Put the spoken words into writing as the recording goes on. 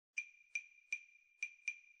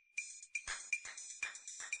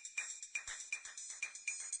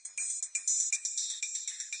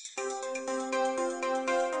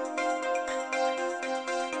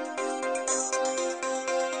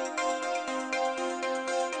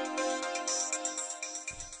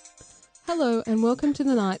Hello and welcome to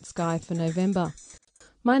the night sky for November.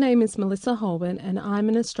 My name is Melissa Holborn and I'm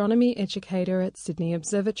an astronomy educator at Sydney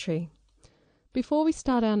Observatory. Before we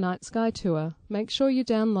start our night sky tour, make sure you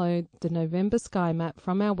download the November sky map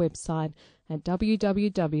from our website at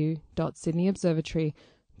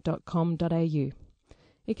www.sydneyobservatory.com.au.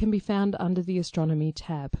 It can be found under the Astronomy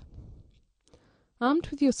tab. Armed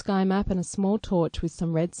with your sky map and a small torch with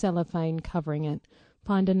some red cellophane covering it,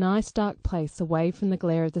 find a nice dark place away from the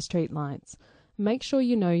glare of the street lights. Make sure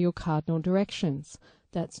you know your cardinal directions.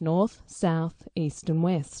 That's north, south, east and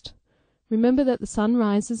west. Remember that the sun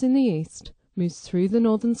rises in the east, moves through the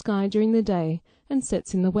northern sky during the day and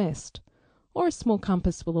sets in the west. Or a small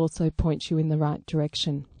compass will also point you in the right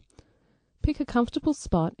direction. Pick a comfortable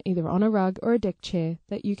spot, either on a rug or a deck chair,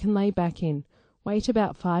 that you can lay back in. Wait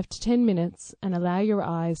about 5 to 10 minutes and allow your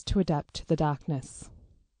eyes to adapt to the darkness.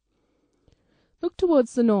 Look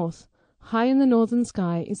towards the north. High in the northern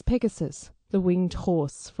sky is Pegasus, the winged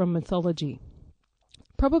horse from mythology.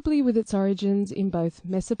 Probably with its origins in both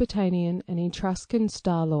Mesopotamian and Etruscan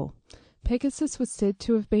star lore, Pegasus was said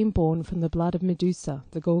to have been born from the blood of Medusa,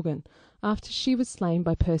 the Gorgon, after she was slain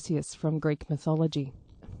by Perseus from Greek mythology.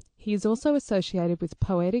 He is also associated with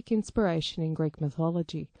poetic inspiration in Greek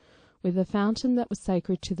mythology, with a fountain that was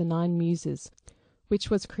sacred to the 9 Muses, which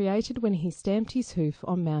was created when he stamped his hoof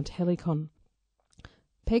on Mount Helicon.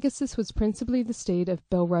 Pegasus was principally the steed of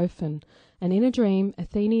Bellerophon, and in a dream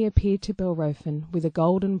Athene appeared to Bellerophon with a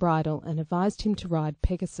golden bridle and advised him to ride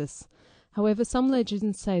Pegasus. However, some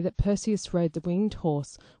legends say that Perseus rode the winged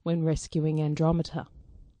horse when rescuing Andromeda.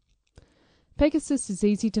 Pegasus is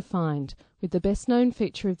easy to find, with the best-known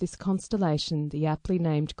feature of this constellation the aptly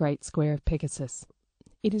named Great Square of Pegasus.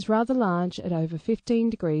 It is rather large at over 15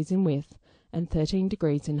 degrees in width and 13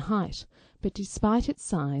 degrees in height, but despite its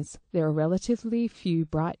size, there are relatively few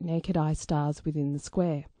bright naked eye stars within the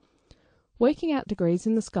square. Working out degrees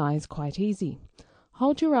in the sky is quite easy.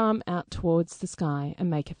 Hold your arm out towards the sky and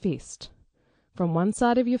make a fist. From one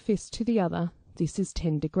side of your fist to the other, this is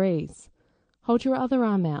 10 degrees. Hold your other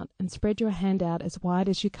arm out and spread your hand out as wide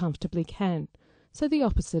as you comfortably can, so the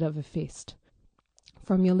opposite of a fist.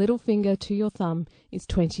 From your little finger to your thumb is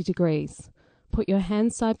 20 degrees. Put your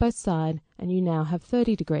hands side by side and you now have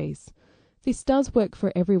 30 degrees. This does work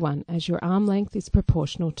for everyone, as your arm length is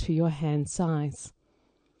proportional to your hand size.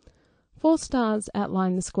 4 stars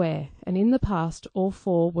outline the square, and in the past all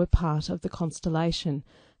 4 were part of the constellation.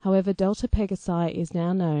 However, Delta Pegasi is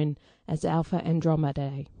now known as Alpha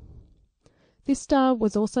Andromedae. This star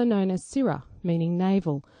was also known as Syrah, meaning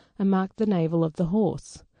navel, and marked the navel of the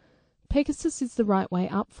horse. Pegasus is the right way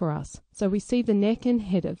up for us, so we see the neck and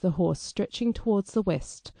head of the horse stretching towards the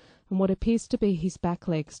west, and what appears to be his back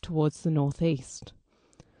legs towards the northeast.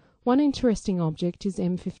 One interesting object is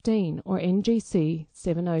M15, or NGC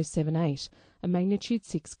 7078, a magnitude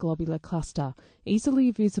 6 globular cluster, easily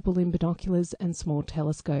visible in binoculars and small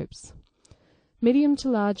telescopes. Medium to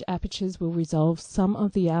large apertures will resolve some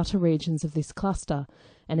of the outer regions of this cluster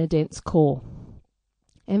and a dense core.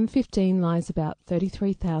 M15 lies about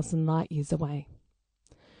 33,000 light-years away.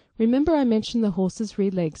 Remember I mentioned the horse's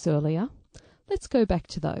rear legs earlier? Let's go back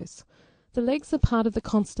to those. The legs are part of the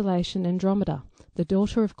constellation Andromeda, the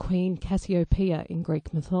daughter of Queen Cassiopeia in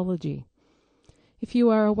Greek mythology. If you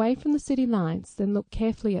are away from the city lights, then look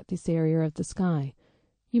carefully at this area of the sky.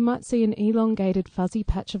 You might see an elongated fuzzy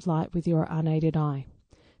patch of light with your unaided eye.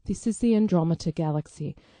 This is the Andromeda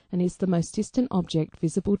Galaxy, and is the most distant object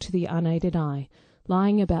visible to the unaided eye,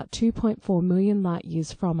 lying about 2.4 million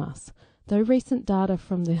light-years from us, though recent data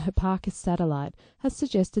from the Hipparcos satellite has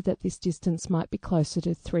suggested that this distance might be closer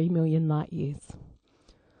to 3 million light-years.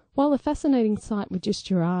 While a fascinating sight with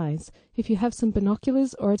just your eyes, if you have some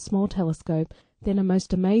binoculars or a small telescope, then a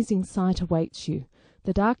most amazing sight awaits you: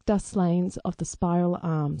 the dark dust lanes of the spiral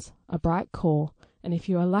arms, a bright core, and if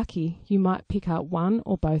you are lucky, you might pick up one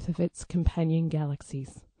or both of its companion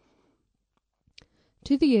galaxies.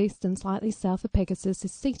 To the east and slightly south of Pegasus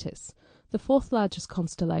is Cetus, the 4th largest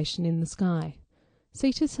constellation in the sky.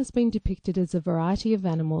 Cetus has been depicted as a variety of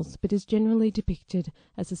animals, but is generally depicted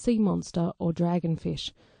as a sea monster or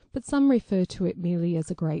dragonfish, but some refer to it merely as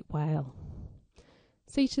a great whale.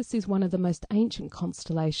 Cetus is one of the most ancient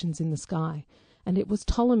constellations in the sky, and it was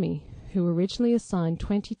Ptolemy who originally assigned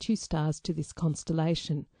 22 stars to this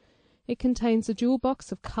constellation. It contains a jewel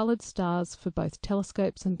box of coloured stars for both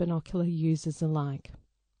telescopes and binocular users alike.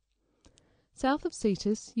 South of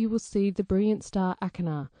Cetus you will see the brilliant star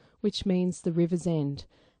Achernar, which means the river's end,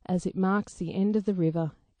 as it marks the end of the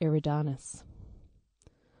river Eridanus.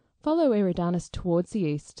 Follow Eridanus towards the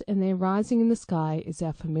east, and there rising in the sky is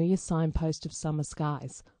our familiar signpost of summer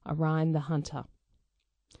skies, Orion the Hunter.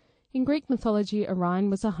 In Greek mythology, Orion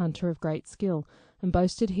was a hunter of great skill and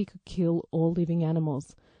boasted he could kill all living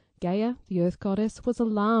animals. Gaia, the earth goddess, was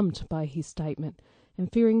alarmed by his statement,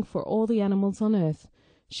 and fearing for all the animals on earth,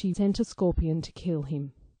 she sent a scorpion to kill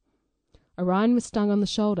him. Orion was stung on the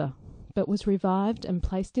shoulder, but was revived and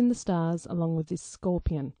placed in the stars along with this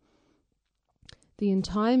scorpion. The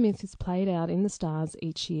entire myth is played out in the stars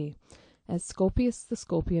each year. As Scorpius the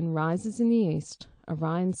scorpion rises in the east,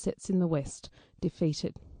 Orion sets in the west,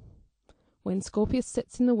 defeated. When Scorpius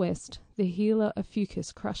sets in the west, the healer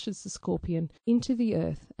Ophiuchus crushes the scorpion into the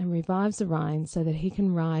earth and revives Orion so that he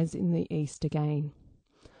can rise in the east again.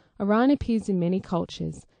 Orion appears in many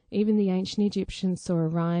cultures. Even the ancient Egyptians saw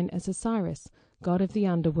Orion as Osiris, god of the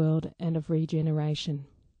underworld and of regeneration.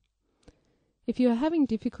 If you are having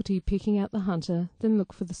difficulty picking out the hunter, then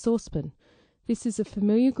look for the saucepan. This is a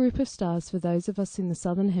familiar group of stars for those of us in the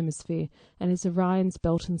southern hemisphere and is Orion's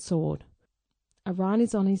belt and sword. Orion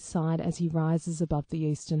is on his side as he rises above the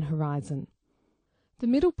eastern horizon. The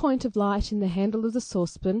middle point of light in the handle of the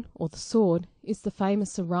saucepan, or the sword, is the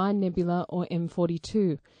famous Orion Nebula, or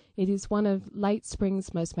M42. It is one of late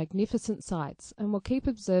spring's most magnificent sights, and will keep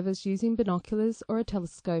observers using binoculars or a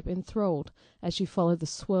telescope enthralled as you follow the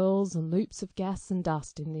swirls and loops of gas and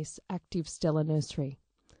dust in this active stellar nursery.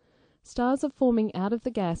 Stars are forming out of the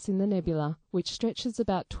gas in the nebula, which stretches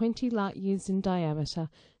about 20 light-years in diameter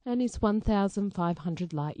and is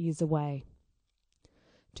 1,500 light-years away.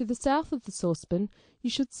 To the south of the saucepan, you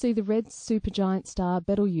should see the red supergiant star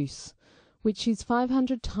Betelgeuse, which is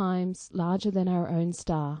 500 times larger than our own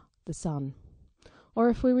star, the Sun. Or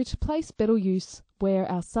if we were to place Betelgeuse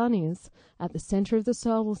where our Sun is, at the centre of the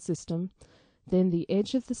solar system, then the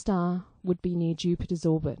edge of the star would be near Jupiter's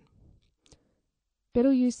orbit.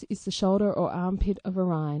 Betelgeuse is the shoulder or armpit of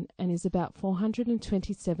Orion and is about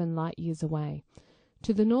 427 light-years away.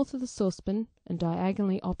 To the north of the saucepan, and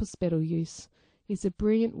diagonally opposite Betelgeuse, is a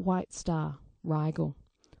brilliant white star, Rigel,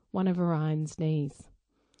 one of Orion's knees.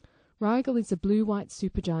 Rigel is a blue-white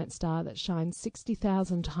supergiant star that shines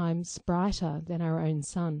 60,000 times brighter than our own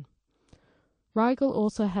Sun. Rigel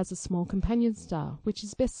also has a small companion star, which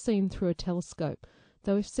is best seen through a telescope,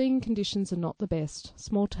 though if seeing conditions are not the best,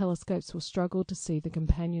 small telescopes will struggle to see the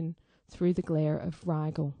companion through the glare of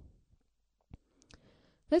Rigel.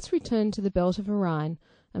 Let's return to the belt of Orion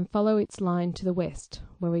and follow its line to the west,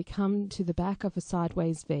 where we come to the back of a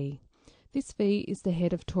sideways V. This V is the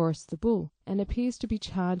head of Taurus the bull, and appears to be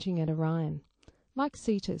charging at Orion. Like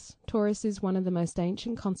Cetus, Taurus is one of the most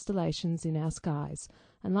ancient constellations in our skies,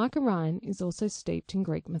 and like Orion is also steeped in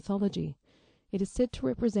Greek mythology. It is said to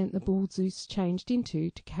represent the bull Zeus changed into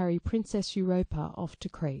to carry Princess Europa off to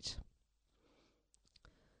Crete.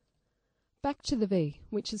 Back to the V,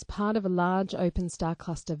 which is part of a large open star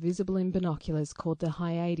cluster visible in binoculars called the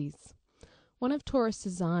Hyades. One of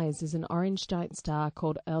Taurus's eyes is an orange giant star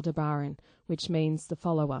called Aldebaran, which means the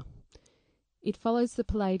follower. It follows the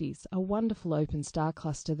Pleiades, a wonderful open star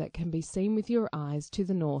cluster that can be seen with your eyes to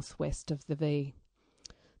the northwest of the V.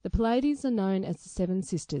 The Pleiades are known as the Seven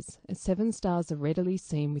Sisters, as 7 stars are readily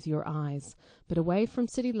seen with your eyes, but away from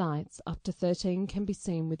city lights, up to 13 can be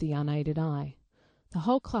seen with the unaided eye. The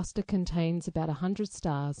whole cluster contains about 100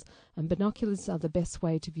 stars, and binoculars are the best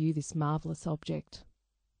way to view this marvellous object.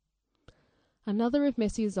 Another of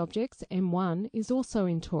Messier's objects, M1, is also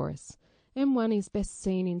in Taurus. M1 is best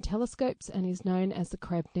seen in telescopes and is known as the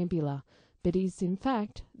Crab Nebula, but is in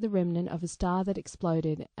fact the remnant of a star that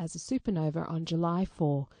exploded as a supernova on July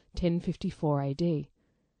 4, 1054 AD.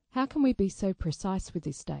 How can we be so precise with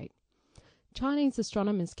this date? Chinese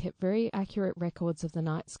astronomers kept very accurate records of the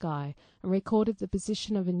night sky and recorded the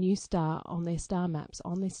position of a new star on their star maps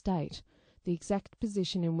on this date, the exact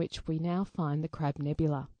position in which we now find the Crab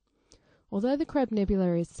Nebula. Although the Crab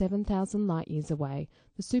Nebula is 7,000 light-years away,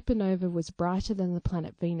 the supernova was brighter than the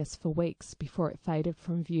planet Venus for weeks before it faded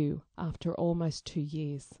from view after almost 2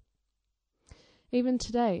 years. Even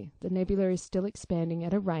today, the nebula is still expanding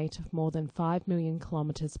at a rate of more than 5 million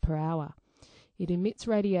kilometers per hour. It emits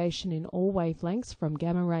radiation in all wavelengths from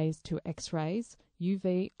gamma rays to X-rays,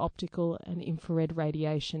 UV, optical and infrared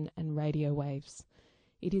radiation and radio waves.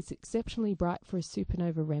 It is exceptionally bright for a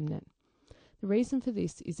supernova remnant. The reason for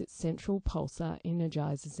this is its central pulsar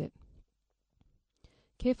energizes it.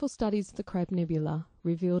 Careful studies of the Crab Nebula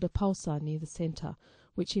revealed a pulsar near the center,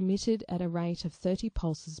 which emitted at a rate of 30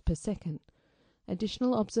 pulses per second.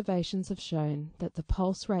 Additional observations have shown that the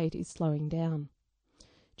pulse rate is slowing down.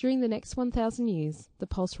 During the next 1,000 years, the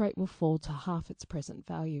pulse rate will fall to half its present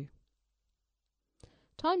value.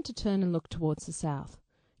 Time to turn and look towards the south.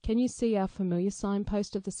 Can you see our familiar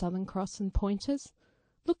signpost of the Southern Cross and pointers?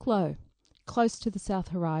 Look low, close to the south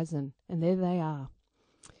horizon, and there they are.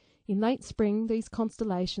 In late spring, these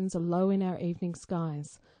constellations are low in our evening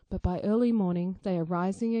skies, but by early morning they are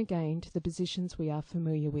rising again to the positions we are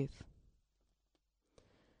familiar with.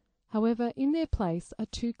 However, in their place are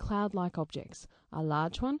two cloud-like objects, a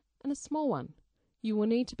large one and a small one. You will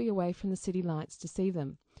need to be away from the city lights to see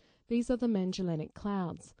them. These are the Magellanic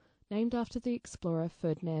Clouds, named after the explorer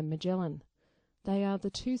Ferdinand Magellan. They are the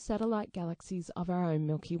two satellite galaxies of our own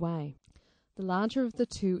Milky Way. The larger of the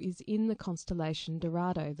two is in the constellation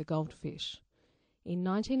Dorado, the goldfish. In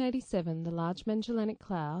 1987, the Large Magellanic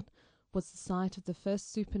Cloud was the site of the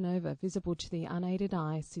first supernova visible to the unaided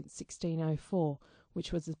eye since 1604,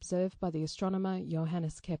 which was observed by the astronomer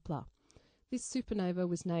Johannes Kepler. This supernova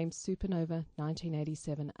was named Supernova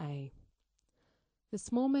 1987A. The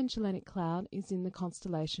Small Magellanic Cloud is in the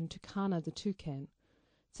constellation Tucana the Toucan.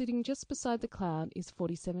 Sitting just beside the cloud is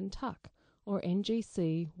 47 Tuc, or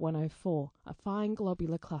NGC 104, a fine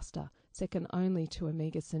globular cluster, second only to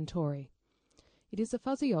Omega Centauri. It is a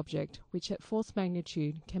fuzzy object which at fourth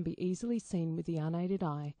magnitude can be easily seen with the unaided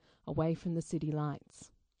eye away from the city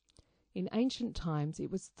lights. In ancient times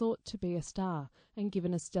it was thought to be a star and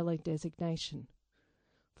given a stellar designation.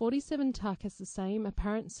 47 Tuc has the same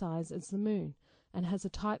apparent size as the Moon and has a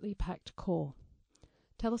tightly packed core.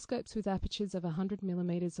 Telescopes with apertures of 100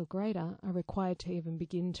 mm or greater are required to even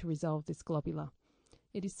begin to resolve this globular.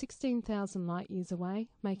 It is 16,000 light-years away,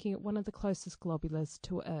 making it one of the closest globulars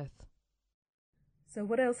to Earth. So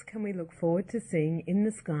what else can we look forward to seeing in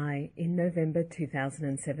the sky in November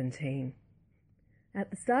 2017?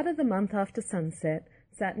 At the start of the month after sunset,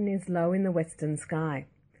 Saturn is low in the western sky.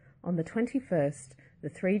 On the 21st, the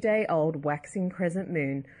 3-day-old waxing crescent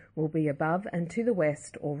moon will be above and to the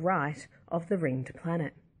west or right of the ringed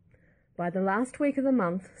planet. By the last week of the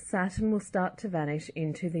month, Saturn will start to vanish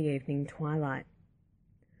into the evening twilight.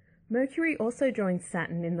 Mercury also joins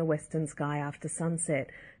Saturn in the western sky after sunset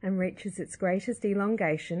and reaches its greatest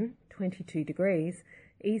elongation, 22 degrees,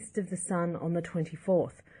 east of the Sun on the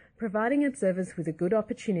 24th, providing observers with a good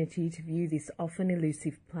opportunity to view this often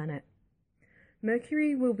elusive planet.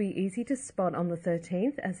 Mercury will be easy to spot on the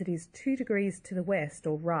 13th as it is 2 degrees to the west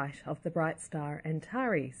or right of the bright star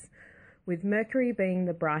Antares, with Mercury being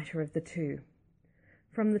the brighter of the two.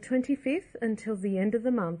 From the 25th until the end of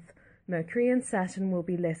the month, Mercury and Saturn will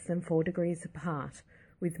be less than 4 degrees apart,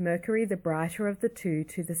 with Mercury the brighter of the two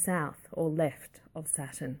to the south or left of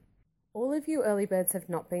Saturn. All of you early birds have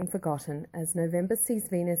not been forgotten, as November sees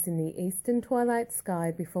Venus in the eastern twilight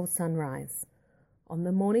sky before sunrise. On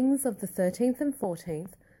the mornings of the 13th and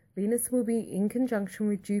 14th, Venus will be in conjunction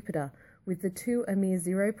with Jupiter, with the two a mere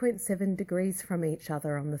 0.7 degrees from each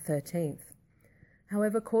other on the 13th.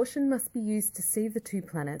 However, caution must be used to see the two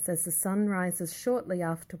planets as the Sun rises shortly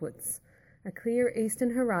afterwards. A clear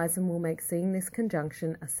eastern horizon will make seeing this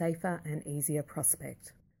conjunction a safer and easier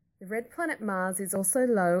prospect. The red planet Mars is also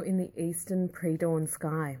low in the eastern pre-dawn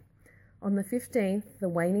sky. On the 15th, the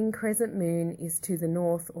waning crescent moon is to the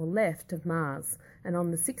north or left of Mars, and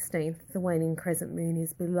on the 16th, the waning crescent moon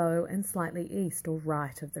is below and slightly east or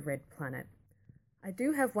right of the red planet. I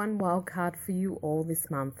do have one wild card for you all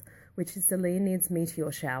this month, which is the Leonids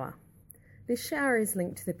meteor shower. This shower is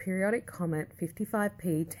linked to the periodic comet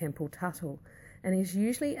 55P Tempel-Tuttle, and is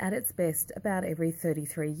usually at its best about every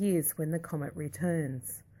 33 years when the comet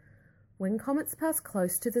returns. When comets pass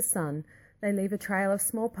close to the Sun, they leave a trail of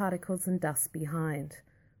small particles and dust behind.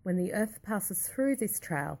 When the Earth passes through this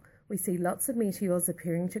trail, we see lots of meteors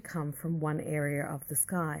appearing to come from one area of the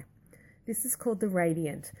sky. This is called the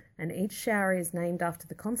radiant, and each shower is named after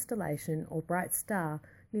the constellation or bright star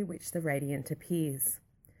near which the radiant appears.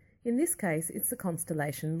 In this case, it's the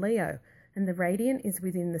constellation Leo, and the radiant is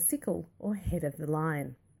within the sickle or head of the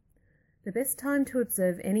line. The best time to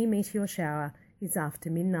observe any meteor shower is after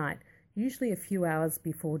midnight, usually a few hours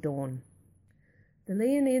before dawn. The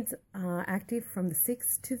Leonids are active from the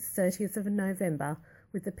 6th to the 30th of November,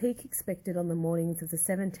 with the peak expected on the mornings of the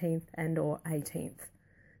 17th and or 18th.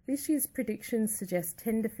 This year's predictions suggest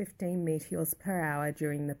 10 to 15 meteors per hour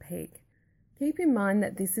during the peak. Keep in mind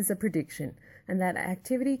that this is a prediction and that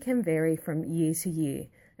activity can vary from year to year,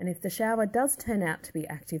 and if the shower does turn out to be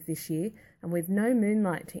active this year and with no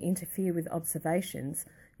moonlight to interfere with observations,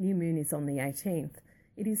 new moon is on the 18th,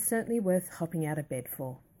 it is certainly worth hopping out of bed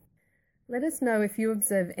for. Let us know if you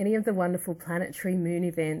observe any of the wonderful planetary moon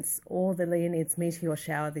events or the Leonids meteor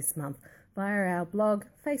shower this month via our blog,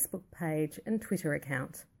 Facebook page and Twitter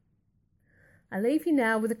account. I leave you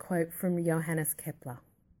now with a quote from Johannes Kepler.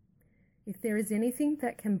 If there is anything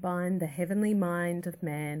that can bind the heavenly mind of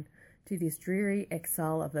man to this dreary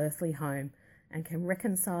exile of earthly home and can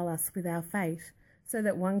reconcile us with our fate so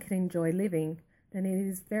that one can enjoy living, then it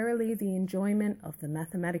is verily the enjoyment of the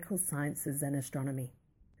mathematical sciences and astronomy.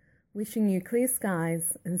 Wishing you clear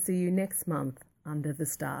skies, and see you next month under the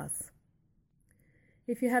stars.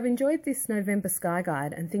 If you have enjoyed this November Sky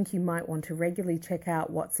Guide and think you might want to regularly check out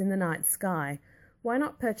what's in the night sky, why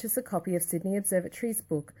not purchase a copy of Sydney Observatory's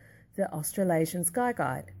book, The Australasian Sky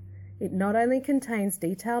Guide? It not only contains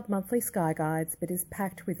detailed monthly sky guides, but is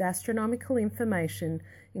packed with astronomical information,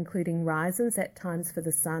 including rise and set times for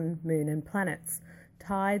the sun, moon and planets,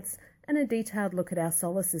 tides, and a detailed look at our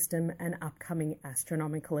solar system and upcoming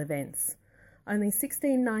astronomical events. Only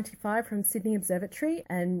 $16.95 from Sydney Observatory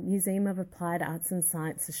and Museum of Applied Arts and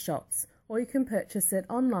Sciences shops, or you can purchase it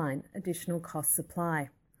online, additional costs apply.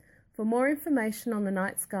 For more information on the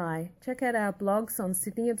night sky, check out our blogs on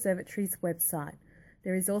Sydney Observatory's website.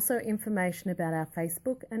 There is also information about our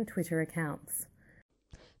Facebook and Twitter accounts.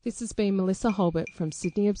 This has been Melissa Holbert from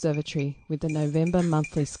Sydney Observatory with the November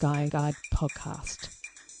Monthly Sky Guide podcast.